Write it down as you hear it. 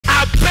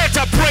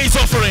a praise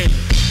offering.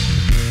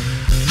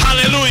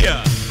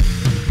 Hallelujah.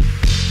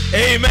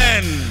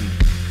 Amen.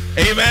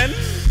 Amen.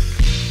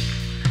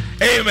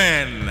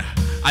 Amen.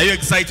 Are you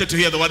excited to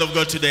hear the word of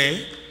God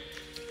today?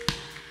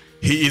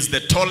 He is the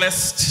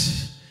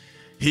tallest.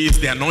 He is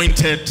the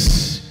anointed.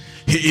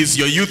 He is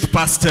your youth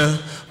pastor.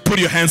 Put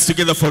your hands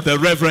together for the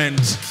Reverend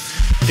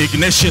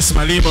Ignatius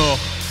Malimo,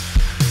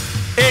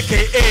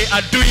 aka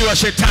Adui wa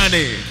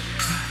Shetani.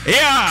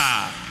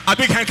 Yeah, a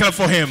big hand clap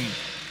for him.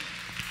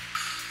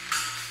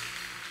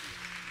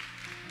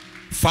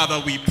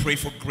 Father, we pray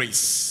for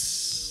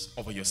grace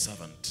over your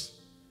servant.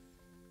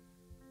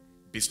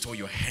 Bestow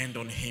your hand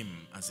on him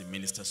as he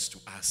ministers to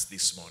us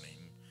this morning.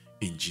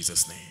 In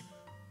Jesus' name.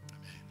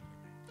 Amen.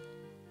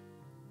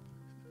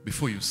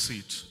 Before you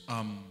sit,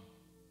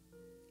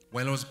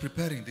 while I was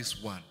preparing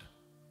this word,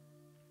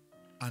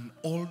 an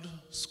old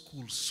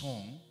school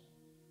song,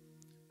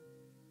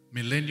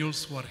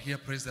 millennials who are here,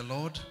 praise the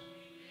Lord.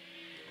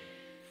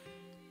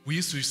 We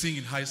used to sing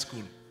in high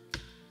school,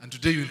 and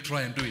today you'll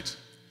try and do it.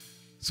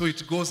 So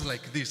it goes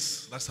like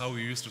this. That's how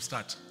we used to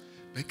start.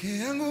 Peke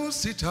yangu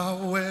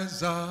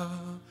sitaweza,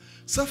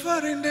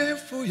 safari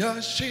ndefu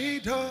ya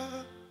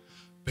shida.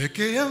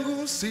 Peke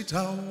yangu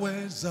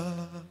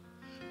sitaweza,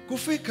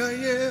 kufika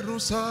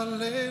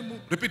Yerusalemu.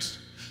 Repeat.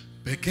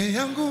 Peke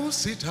yangu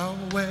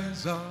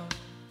sitaweza,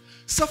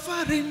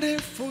 safari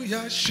ndefu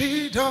ya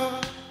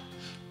shida.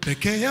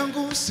 Peke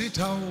yangu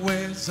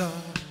sitaweza,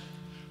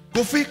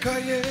 kufika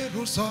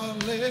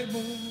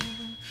Yerusalemu.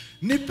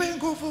 Nipe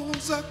nguvu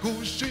za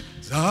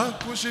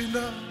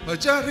kushinda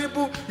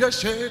majaribu ya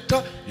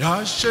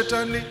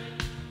shetani.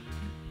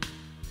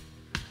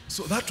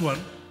 So that one,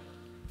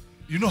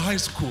 you know, high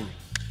school.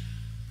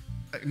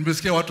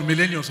 Nimesikia watu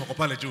millennials wako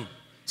pale juu.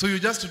 So you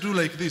just do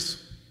like this.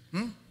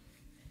 In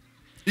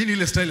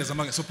ile style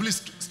zamanga. So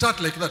please start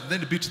like that,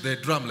 then beat the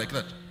drum like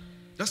that.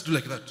 Just do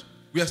like that.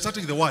 We are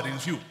starting the word in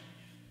few.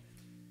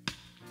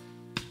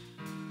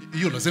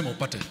 Hiyo lazima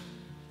upate.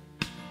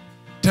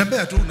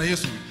 Tembea tu na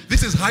Yesu.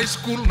 This is high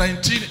school,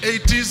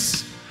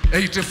 1980s,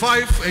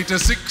 85,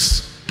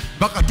 86,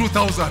 mpaka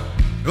 2000.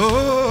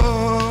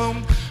 Oh,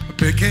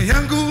 peke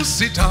yangu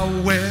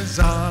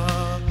sitaweza,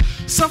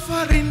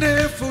 safari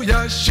ndefu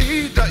ya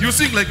shida. You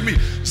sing like me.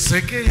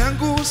 Peke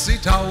yangu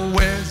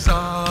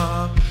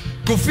sitaweza,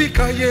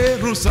 kufika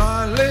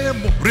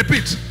Yerusalemu.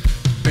 Repeat.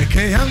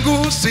 Peke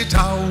yangu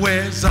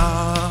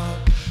sitaweza,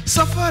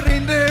 safari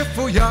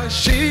ndefu ya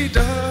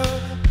shida.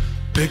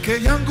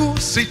 Peke yangu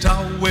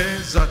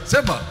sitaweza,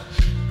 sema,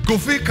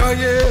 kufika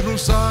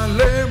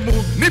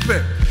Yerusalemu.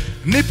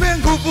 Nipe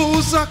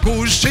nguvu za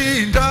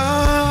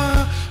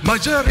kushinda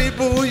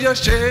majaribu ya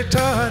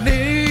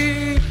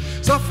shetani.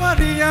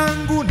 Safari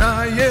yangu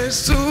na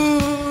Yesu,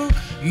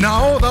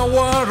 nahodha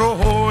wa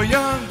roho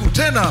yangu.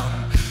 Tena,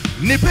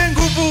 nipe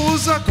nguvu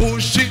za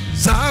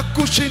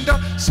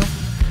kushinda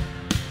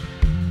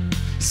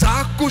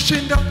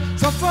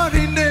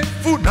safari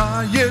ndefu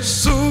na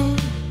Yesu,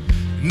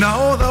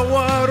 nahodha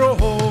wa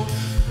roho,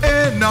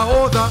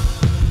 nahodha.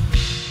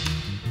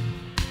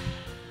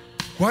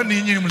 Kwani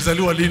nyinyi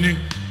mlizaliwa lini?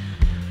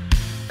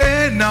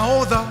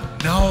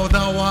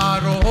 Nahodha wa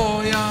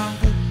roho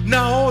yangu,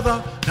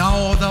 nahodha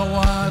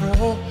wa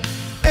roho,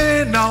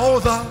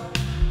 nahodha.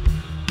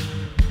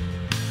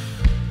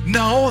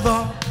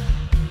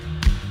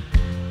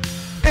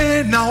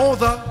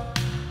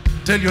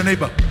 Tell your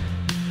neighbor,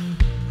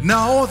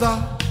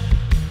 nahodha.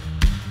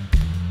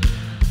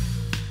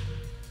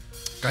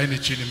 Kaini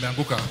chini,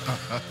 meanguka.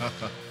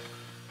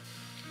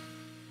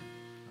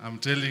 I'm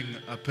telling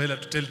Apela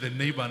to tell the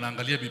neighbor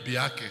anaangalia bibi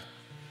yake.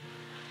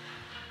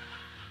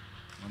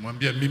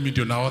 Namwambia mimi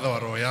ndio nahodha wa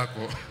roho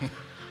yako.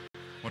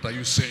 What are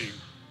you saying?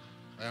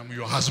 I am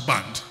your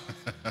husband.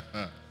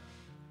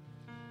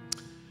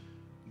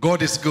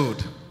 God is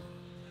good.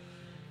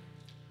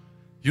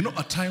 You know,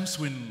 at times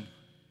when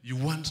you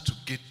want to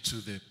get to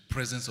the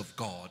presence of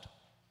God,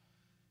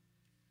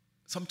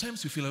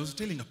 sometimes you feel, I was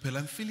telling Apela,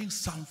 I'm feeling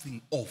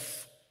something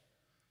off.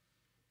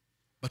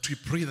 But we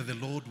pray that the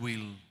Lord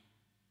will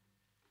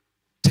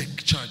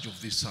take charge of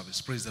this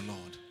service. Praise the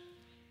Lord.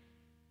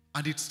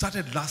 And it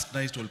started last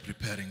night while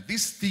preparing.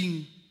 This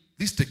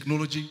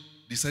technology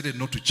decided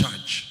not to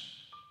charge.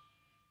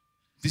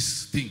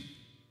 This thing,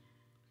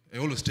 I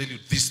always tell you,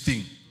 this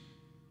thing,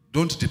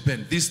 don't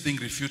depend. This thing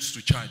refused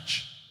to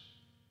charge.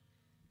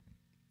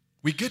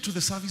 We get to the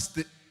service,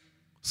 the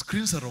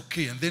screens are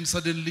okay, and then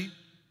suddenly,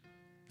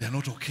 they're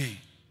not okay.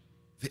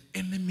 The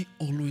enemy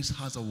always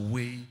has a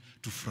way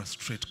to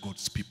frustrate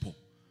God's people.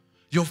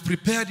 You've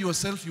prepared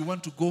yourself, you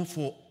want to go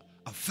for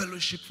a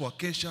fellowship, for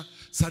Acacia,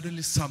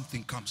 suddenly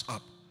something comes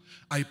up.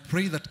 I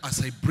pray that as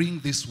I bring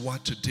this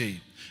word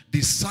today,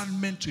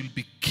 discernment will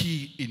be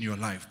key in your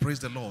life. Praise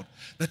the Lord.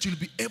 That you'll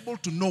be able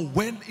to know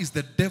when is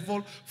the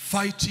devil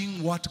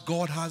fighting what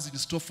God has in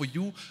store for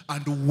you,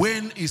 and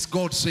when is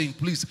God saying,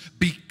 please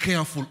be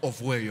careful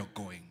of where you're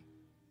going.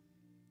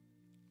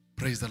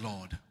 Praise the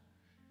Lord.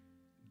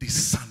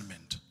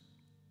 Discernment.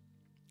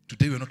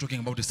 Today we're not talking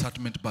about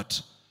discernment,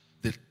 but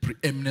the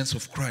preeminence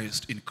of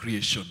Christ in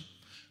creation.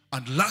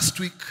 And last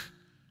week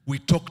we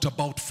talked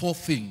about 4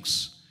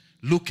 things,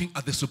 looking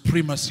at the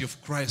supremacy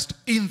of Christ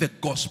in the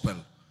gospel.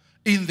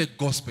 In the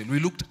gospel. We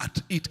looked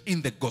at it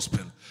in the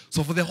gospel.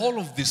 So for the whole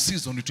of this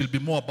season, it will be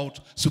more about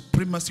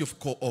supremacy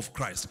of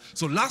Christ.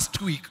 So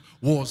last week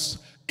was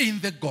in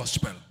the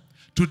gospel.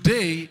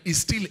 Today is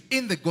still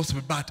in the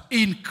gospel, but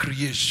in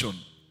creation.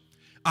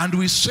 And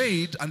we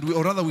said,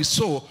 we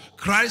saw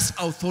Christ's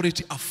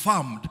authority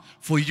affirmed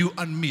for you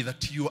and me,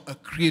 that you are a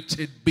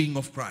created being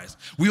of Christ.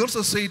 We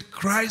also said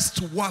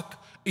Christ's work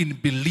in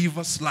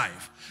believers'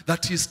 life,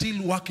 that he's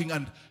still working,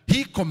 and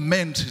he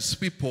commends his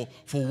people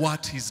for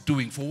what he's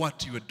doing, for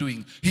what you are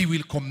doing. He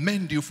will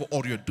commend you for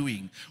all you're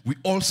doing. We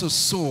also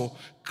saw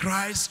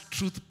Christ's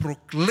truth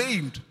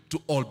proclaimed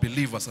to all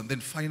believers, and then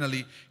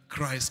finally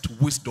Christ's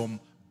wisdom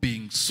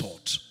being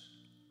sought.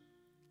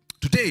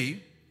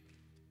 Today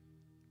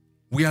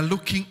we are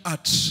looking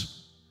at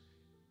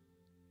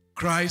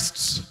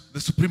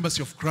the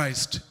supremacy of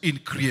Christ in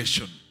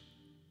creation.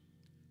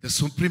 The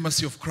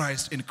supremacy of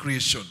Christ in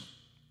creation.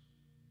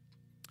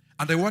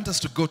 And I want us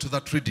to go to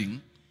that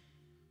reading,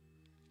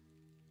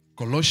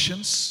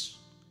 Colossians.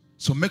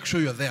 So make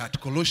sure you're there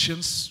at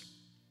Colossians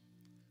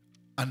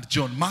and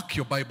John. Mark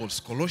your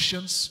Bibles,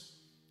 Colossians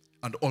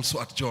and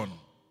also at John,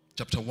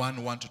 chapter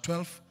 1, 1 to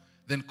 12.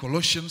 Then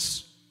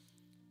Colossians,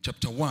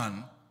 chapter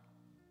 1,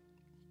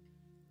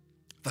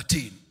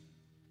 13.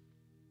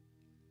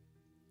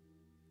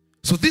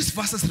 So these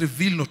verses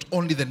reveal not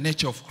only the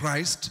nature of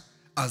Christ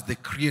as the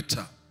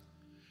creator,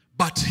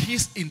 but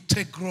his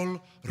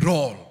integral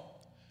role.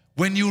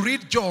 When you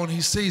read John,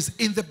 he says,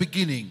 in the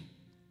beginning.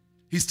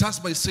 He starts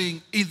by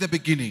saying, in the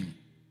beginning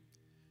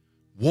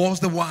was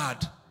the Word,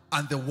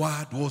 and the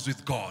Word was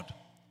with God.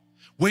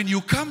 When you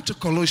come to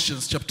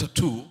Colossians chapter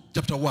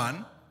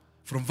 1,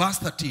 from verse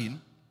 13,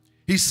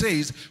 he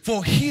says,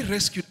 for he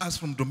rescued us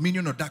from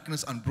dominion of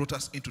darkness and brought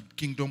us into the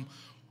kingdom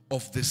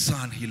of the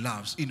Son he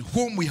loves, in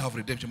whom we have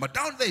redemption. But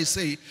down there he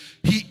say,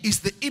 he is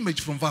the image,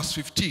 from verse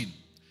 15.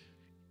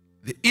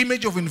 The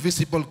image of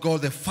invisible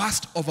God, the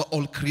first over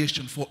all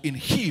creation, for in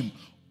him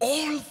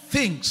all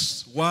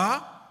things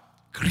were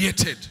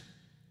created.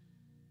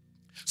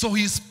 So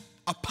he's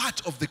a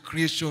part of the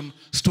creation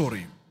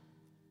story.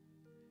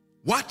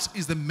 What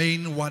is the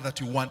main word that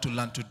you want to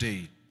learn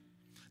today?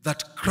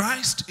 That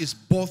Christ is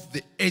both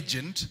the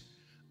agent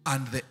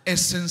and the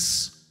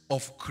essence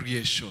of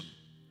creation.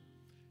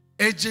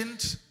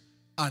 Agent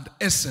and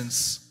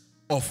essence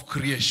of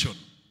creation.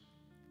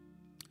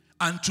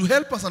 And to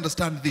help us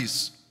understand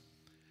this,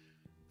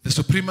 the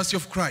supremacy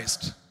of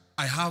Christ,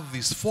 I have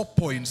these 4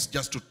 points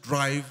just to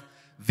drive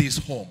this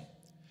home.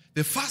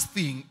 The first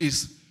thing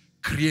is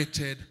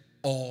created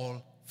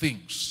all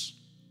things.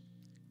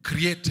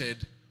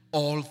 Created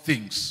all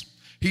things.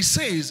 He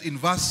says in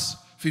verse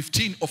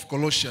 15 of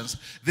Colossians,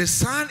 the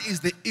Son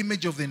is the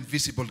image of the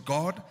invisible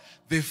God,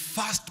 the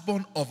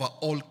firstborn over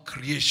all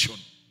creation.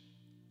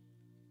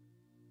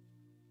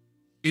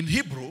 In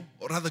Hebrew,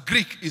 or rather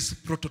Greek, is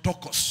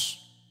prototokos.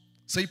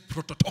 Say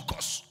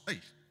prototokos.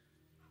 Hey.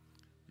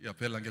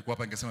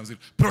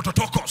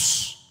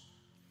 Prototokos.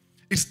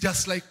 It's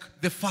just like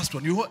the first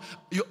one. You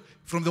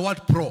from the word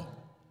pro.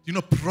 You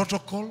know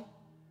protocol?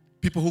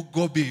 People who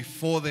go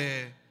before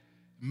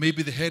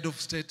maybe the head of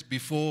state,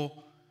 before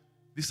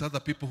these other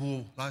people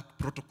who like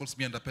protocols.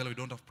 Me and Apella, we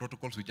don't have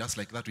protocols. We just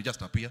like that. We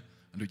just appear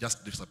and we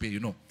just disappear,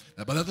 you know.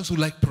 But others who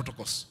like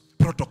protocols.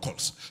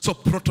 So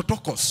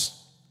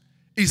prototokos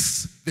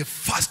is the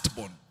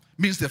firstborn.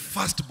 Means the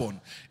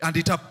firstborn, and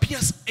it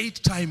appears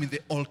 8 times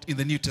in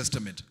the New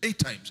Testament. 8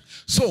 times.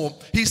 So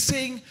he's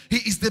saying he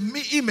is the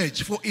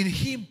image, for in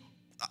him,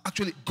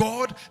 actually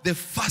God, the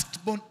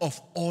firstborn of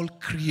all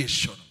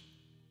creation.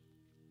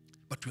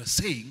 But we are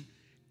saying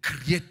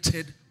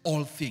created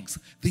all things,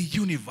 the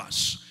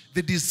universe,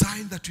 the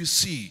design that you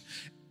see,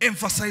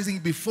 emphasizing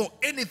before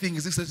anything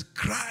is this: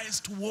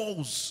 Christ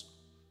was.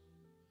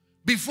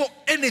 Before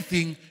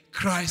anything,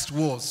 Christ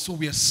was. So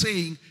we are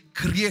saying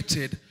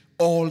created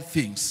all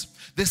things.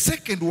 The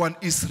second one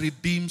is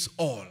redeems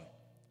all.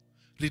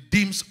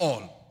 Redeems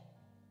all.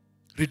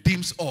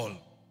 Redeems all.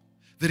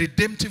 The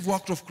redemptive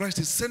work of Christ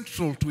is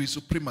central to his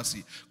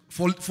supremacy.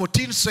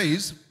 14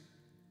 says,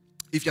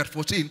 if you're at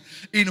 14,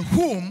 in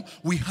whom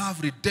we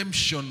have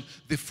redemption,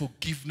 the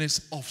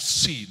forgiveness of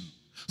sin.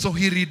 So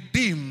he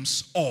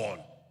redeems all.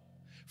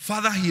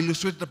 Further, he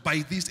illustrated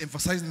by this,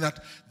 emphasizing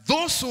that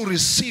those who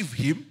receive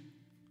him,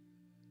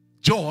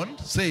 John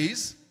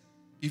says,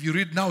 if you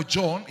read now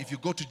John, if you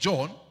go to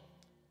John,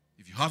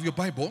 if you have your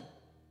Bible,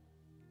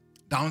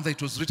 down there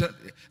it was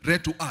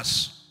read to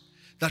us,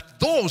 that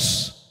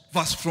those,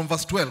 from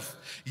verse 12,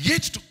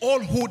 yet to all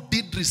who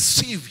did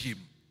receive him,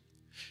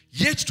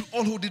 yet to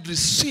all who did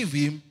receive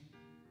him,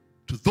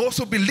 to those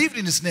who believed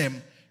in his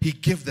name, he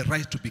gave the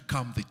right to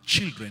become the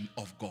children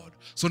of God.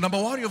 So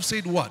number one, you have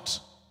said what?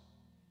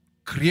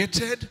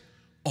 Created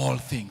all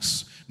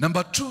things.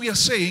 Number two, we are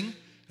saying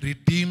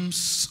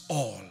redeems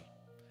all.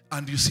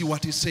 And you see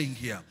what he's saying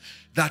here,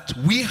 that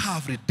we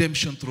have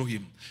redemption through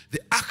him. The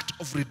act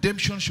of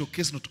redemption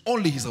showcases not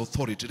only his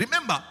authority.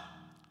 Remember,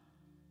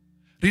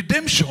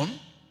 redemption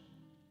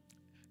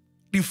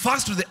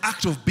refers to the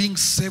act of being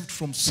saved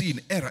from sin,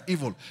 error,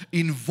 evil,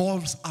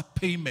 involves a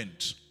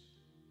payment.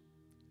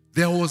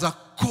 There was a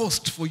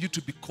cost for you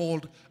to be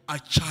called a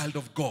child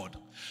of God.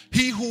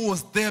 He who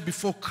was there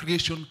before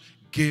creation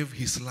gave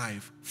his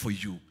life for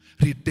you.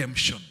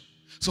 Redemption.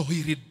 So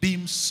he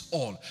redeems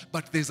all.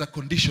 But there's a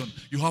condition.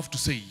 You have to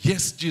say,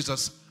 yes,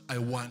 Jesus, I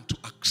want to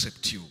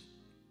accept you.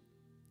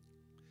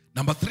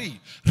 Number 3,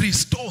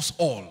 restores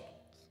all.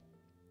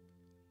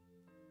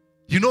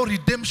 You know,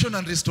 redemption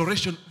and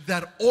restoration,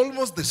 they're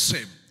almost the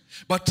same.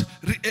 But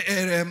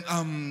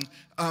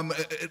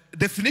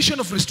definition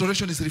of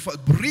restoration is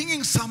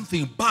bringing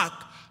something back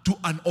to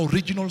an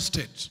original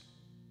state.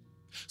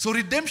 So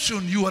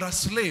redemption, you are a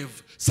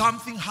slave.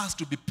 Something has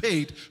to be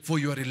paid for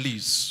your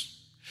release.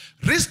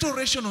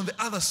 Restoration, on the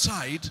other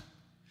side,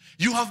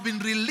 you have been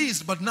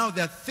released, but now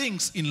there are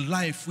things in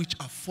life which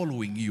are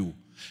following you.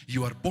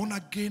 You are born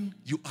again,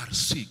 you are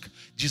sick.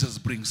 Jesus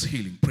brings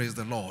healing. Praise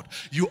the Lord.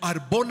 You are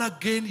born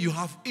again, you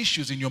have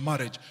issues in your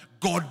marriage.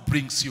 God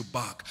brings you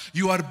back.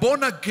 You are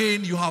born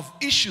again, you have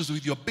issues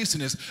with your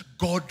business.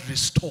 God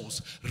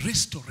restores.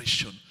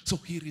 Restoration. So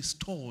he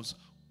restores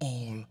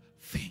all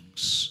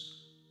things.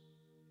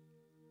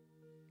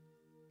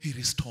 He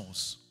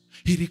restores.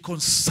 He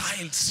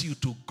reconciles you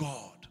to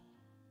God.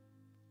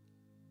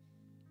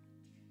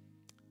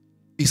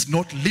 It's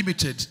not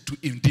limited to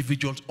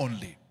individuals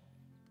only.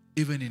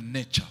 Even in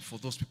nature, for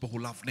those people who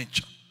love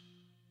nature.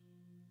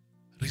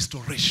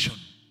 Restoration.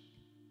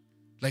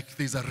 Like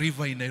there's a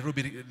river in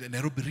Nairobi, the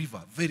Nairobi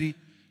River.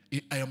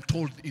 I am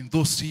told in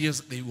those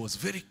years, it was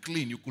very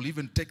clean. You could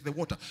even take the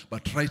water.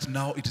 But right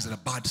now, it is in a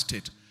bad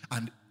state.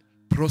 And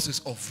process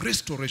of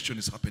restoration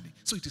is happening.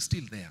 So it is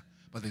still there.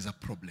 But there's a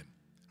problem.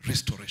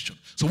 Restoration.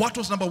 So what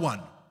was number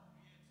 1?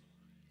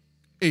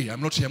 Hey,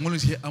 I'm not here.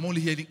 I'm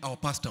only hearing our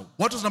pastor.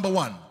 What was number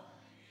 1?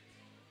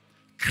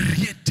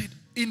 Created,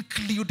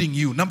 including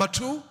you. Number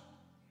 2,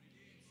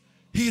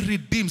 he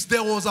redeems.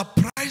 There was a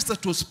price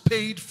that was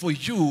paid for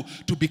you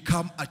to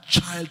become a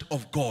child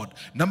of God.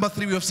 Number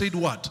 3, we have said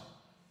what?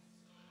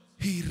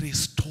 He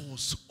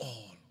restores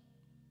all.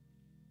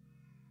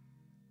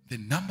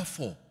 Then number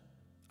 4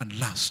 and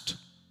last,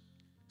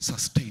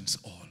 sustains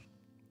all.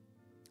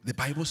 The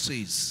Bible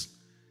says,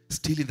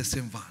 still in the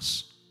same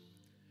verse,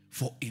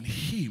 for in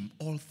him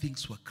all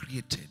things were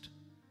created,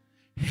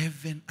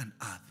 heaven and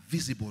earth,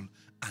 visible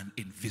and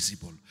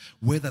invisible,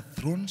 whether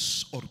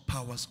thrones or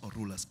powers or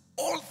rulers,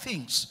 all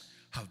things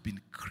have been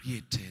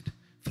created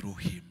through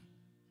him.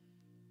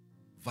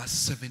 Verse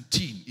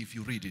 17, if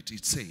you read it,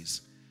 it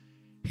says,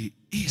 he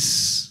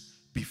is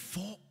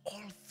before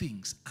all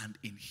things, and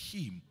in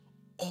him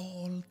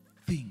all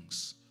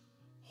things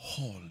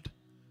hold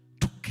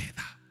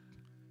together.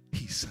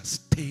 He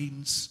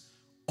sustains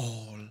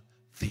all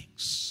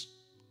things.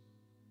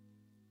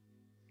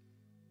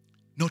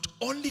 Not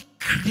only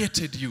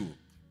created you,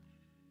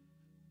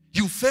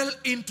 you fell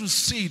into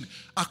sin.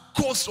 A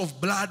cost of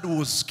blood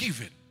was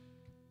given.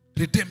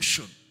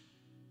 Redemption.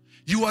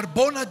 You are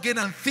born again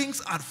and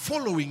things are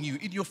following you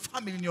in your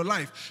family, in your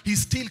life. He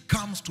still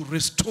comes to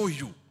restore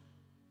you.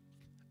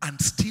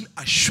 And still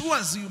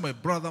assures you, my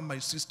brother, my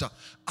sister,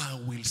 I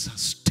will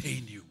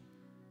sustain you.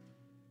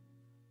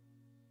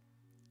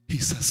 He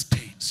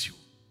sustains you.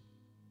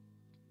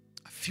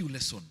 A few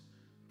lessons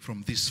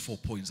from these 4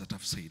 points that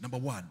I've said. Number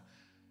 1,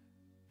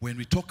 when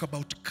we talk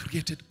about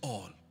created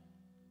all,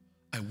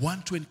 I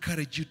want to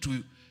encourage you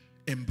to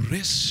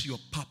embrace your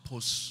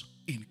purpose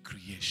in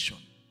creation.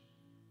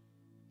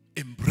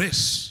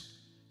 Embrace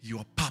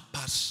your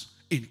purpose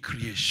in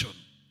creation.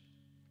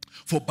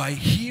 For by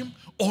him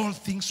all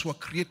things were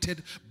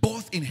created,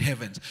 both in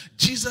heavens.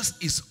 Jesus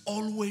is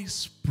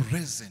always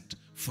present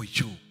for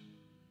you.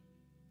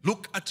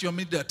 Look at your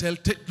neighbor,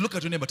 look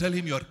at your neighbor, tell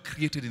him you are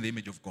created in the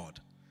image of God.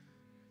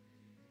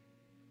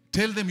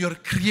 Tell them you are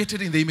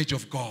created in the image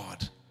of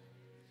God.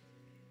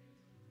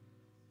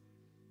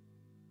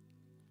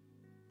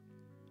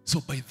 So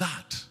by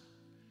that,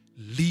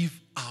 live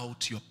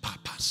out your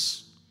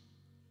purpose.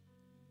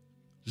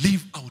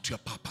 Live out your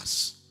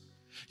purpose.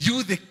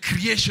 You, the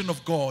creation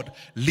of God,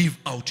 live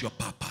out your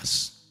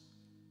purpose.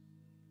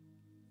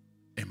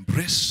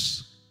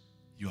 Embrace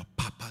your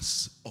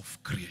purpose of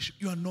creation.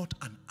 You are not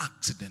an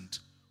accident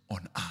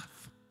on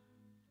earth.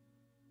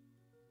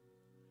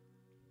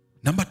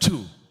 Number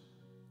 2,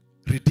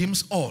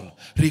 redeems all.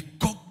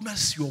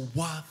 Recognize your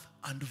worth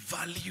and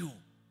value.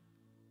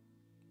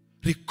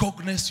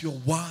 Recognize your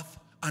worth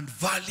and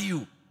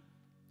value.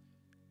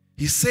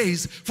 He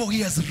says, for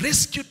he has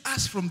rescued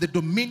us from the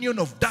dominion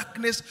of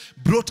darkness,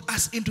 brought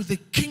us into the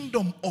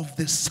kingdom of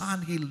the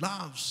Son he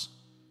loves.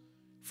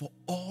 For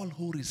all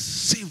who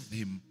received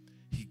him,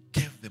 he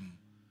gave them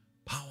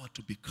power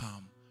to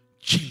become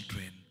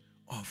children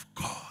of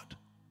God.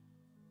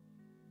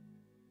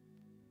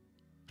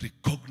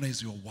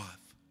 Recognize your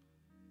worth.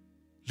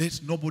 Let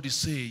nobody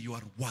say you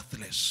are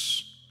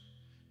worthless.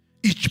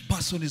 Each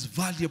person is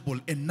valuable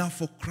enough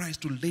for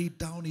Christ to lay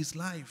down his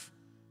life.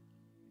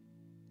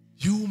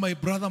 You, my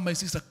brother, my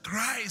sister,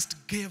 Christ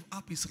gave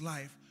up his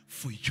life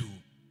for you.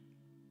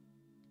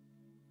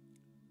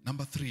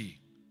 Number 3,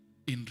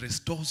 in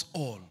restores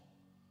all,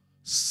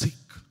 seek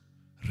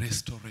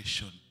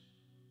restoration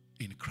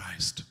in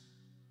Christ,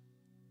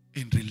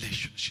 in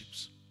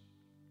relationships.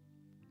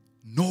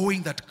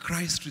 Knowing that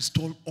Christ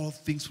restored all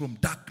things from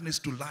darkness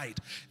to light.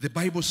 The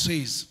Bible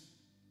says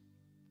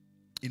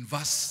in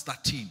verse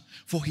 13,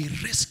 for he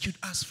rescued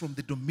us from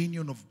the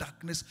dominion of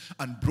darkness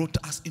and brought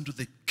us into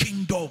the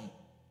kingdom.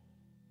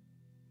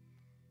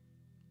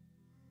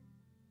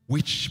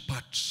 Which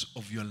parts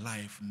of your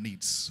life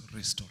needs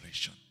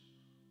restoration?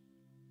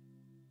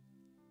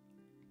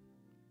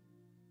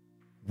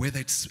 Whether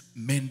it's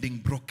mending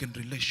broken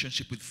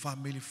relationship with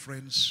family,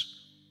 friends,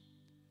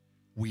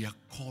 we are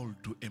called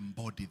to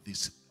embody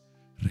this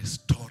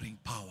restoring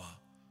power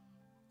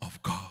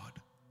of God.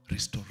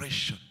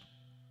 Restoration.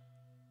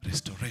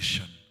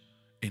 Restoration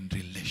in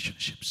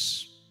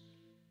relationships.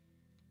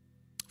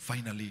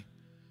 Finally,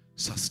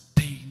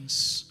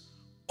 sustains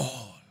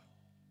all.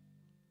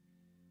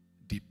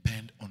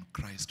 Depend on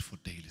Christ for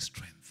daily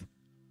strength.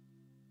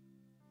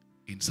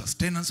 In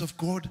sustenance of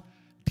God,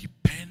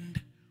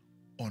 depend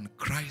on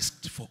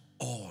Christ for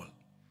all.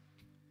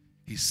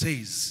 He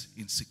says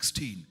in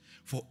 16,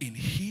 for in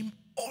him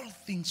all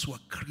things were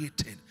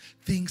created,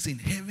 things in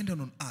heaven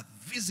and on earth,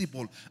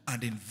 visible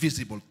and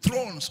invisible,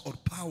 thrones or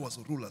powers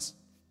or rulers.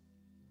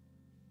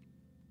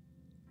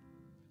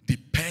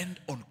 Depend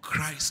on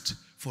Christ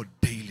for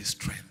daily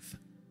strength.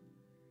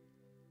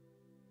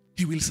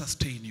 He will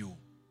sustain you.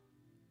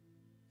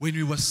 When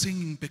we were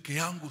singing Peke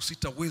yangu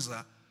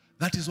sitaweza,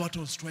 that is what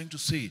I was trying to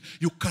say.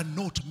 You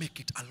cannot make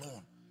it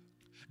alone.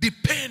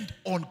 Depend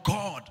on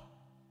God.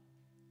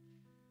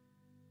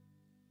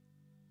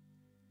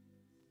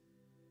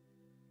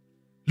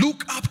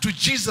 Look up to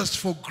Jesus,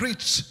 for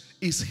great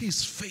is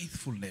his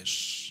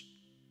faithfulness.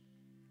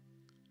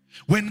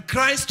 When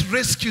Christ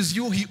rescues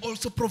you, he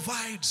also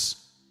provides.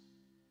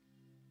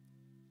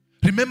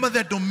 Remember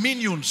the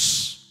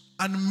dominions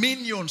and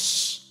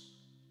minions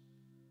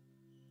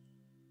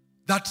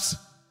that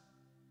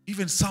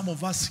even some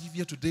of us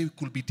here today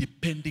could be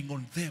depending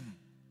on them.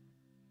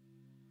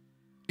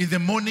 In the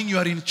morning you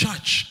are in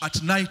church,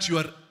 at night you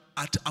are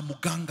at a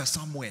muganga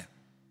somewhere.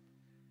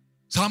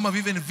 Some have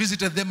even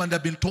visited them and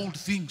have been told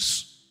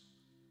things.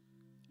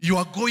 You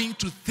are going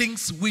to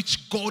things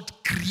which God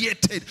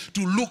created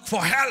to look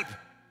for help.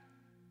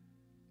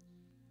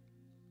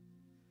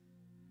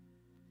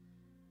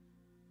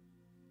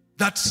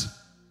 That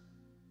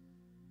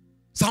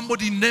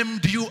somebody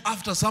named you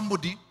after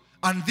somebody,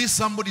 and this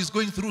somebody is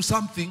going through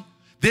something.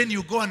 Then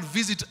you go and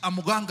visit a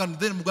muganga, and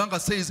then muganga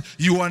says,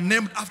 you are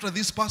named after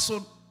this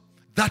person.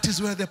 That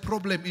is where the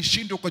problem is.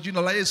 Shindo kwa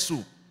jina la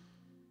Yesu.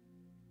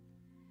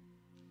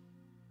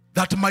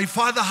 That my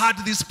father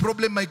had this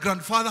problem, my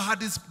grandfather had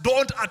this.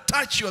 Don't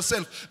attach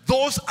yourself.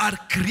 Those are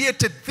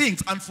created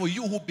things. And for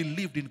you who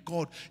believed in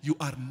God, you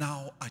are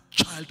now a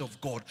child of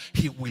God.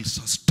 He will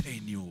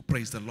sustain you.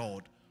 Praise the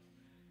Lord.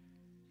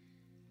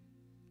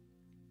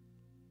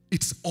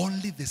 It's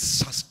only the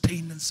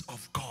sustenance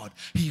of God.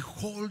 He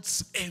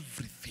holds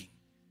everything.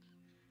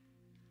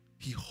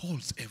 He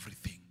holds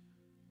everything.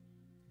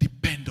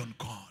 Depend on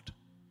God.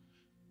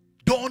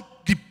 Don't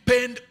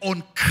depend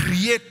on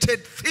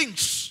created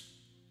things.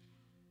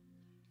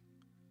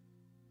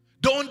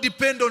 Don't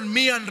depend on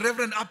me and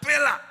Reverend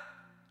Apella.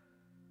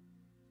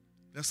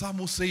 There are some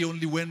who say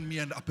only when me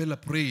and Apella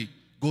pray,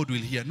 God will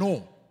hear.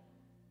 No.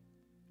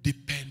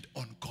 Depend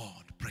on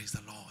God. Praise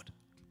the Lord.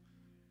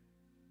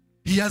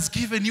 He has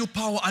given you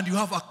power and you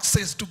have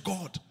access to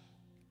God.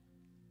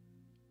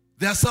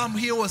 There are some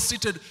here who are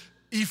seated.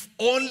 If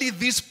only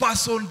this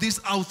person, this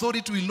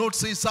authority will not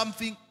say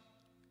something,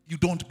 you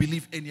don't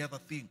believe any other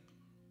thing.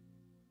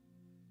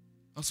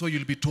 That's why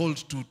you'll be told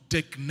to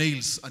take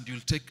nails, and you'll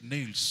take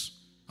nails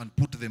and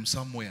put them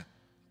somewhere.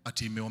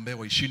 Ati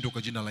imeombewa ishinde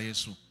kwa jina la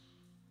Yesu.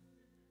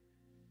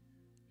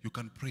 You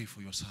can pray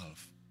for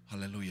yourself.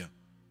 Hallelujah.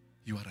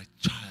 You are a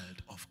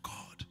child of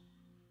God.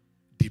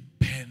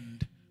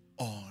 Depend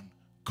on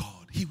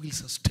God. He will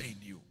sustain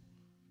you.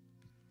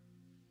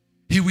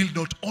 He will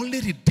not only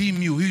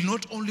redeem you, he will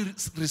not only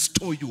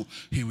restore you,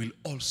 he will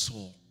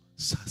also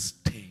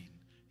sustain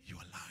your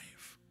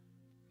life.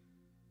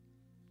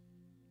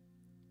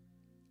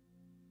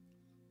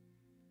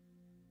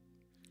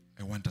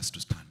 I want us to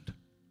stand.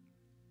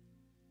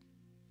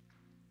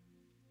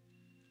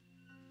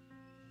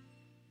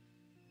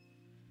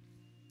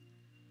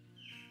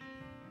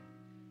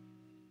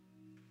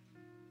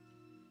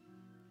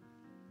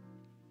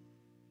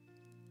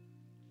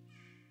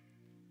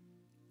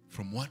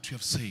 From what you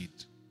have said,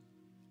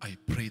 I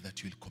pray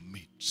that you will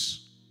commit.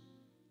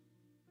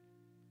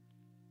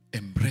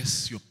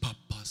 Embrace your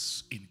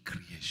purpose in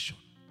creation.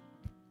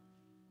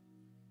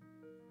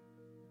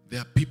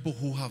 There are people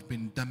who have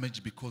been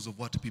damaged because of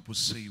what people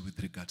say with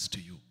regards to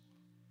you.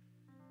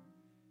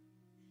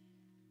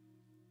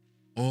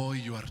 Or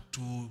you are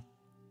too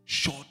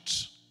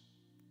short,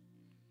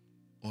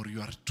 or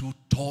you are too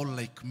tall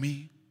like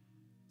me.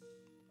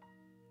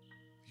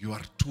 You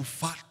are too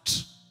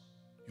fat.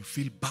 You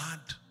feel bad.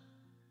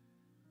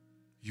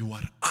 You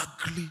are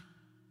ugly.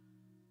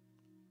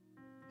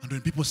 And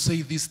when people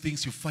say these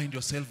things, you find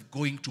yourself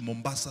going to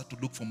Mombasa to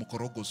look for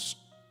mokorogos.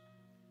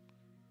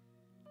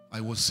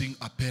 I was seeing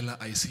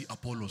Apella, I see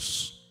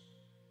Apollos.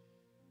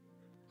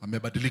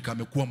 Amebadilika,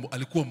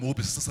 alikuwa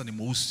mweupe, sasa ni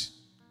mweusi.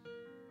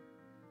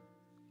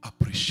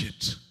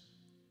 Appreciate.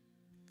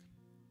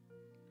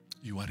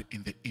 You are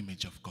in the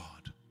image of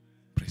God.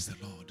 Praise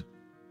the Lord.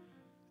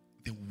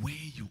 The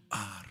way you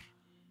are,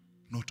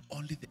 not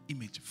only the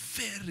image,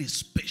 very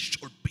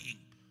special being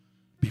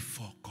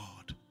before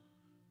God.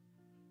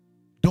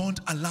 Don't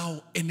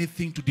allow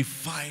anything to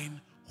define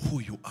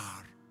who you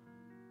are.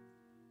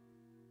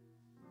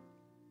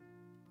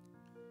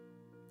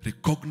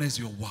 Recognize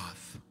your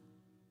worth.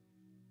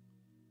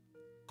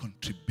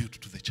 Contribute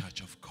to the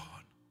church of God.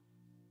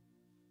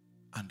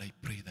 And I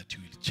pray that you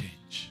will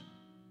change,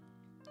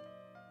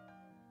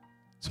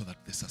 so that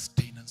the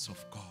sustenance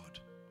of God.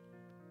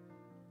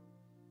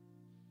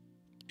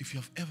 If you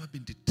have ever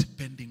been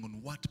depending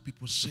on what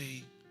people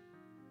say,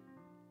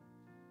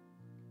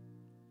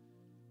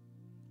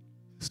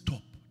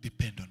 stop.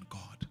 Depend on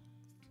God.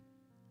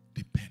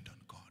 Depend on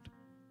God.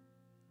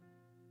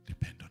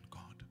 Depend on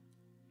God.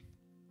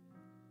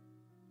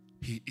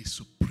 He is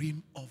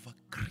supreme over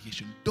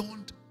creation.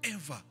 Don't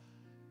ever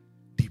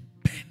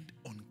depend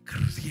on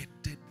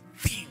created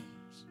things.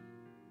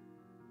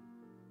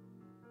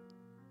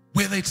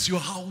 Whether it's your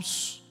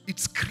house,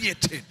 it's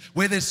created.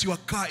 Whether it's your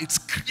car, it's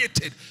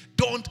created.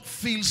 Don't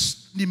feel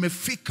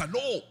nimefika.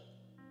 No.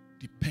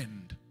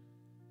 Depend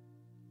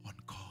on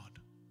God.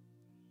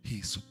 He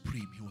is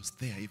supreme. He was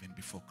there even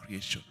before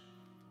creation.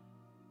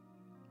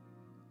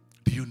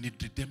 Do you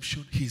need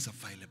redemption? He is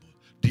available.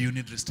 Do you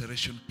need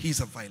restoration? He is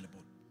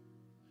available.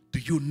 Do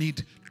you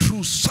need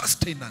true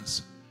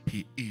sustenance?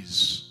 He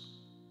is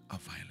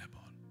available.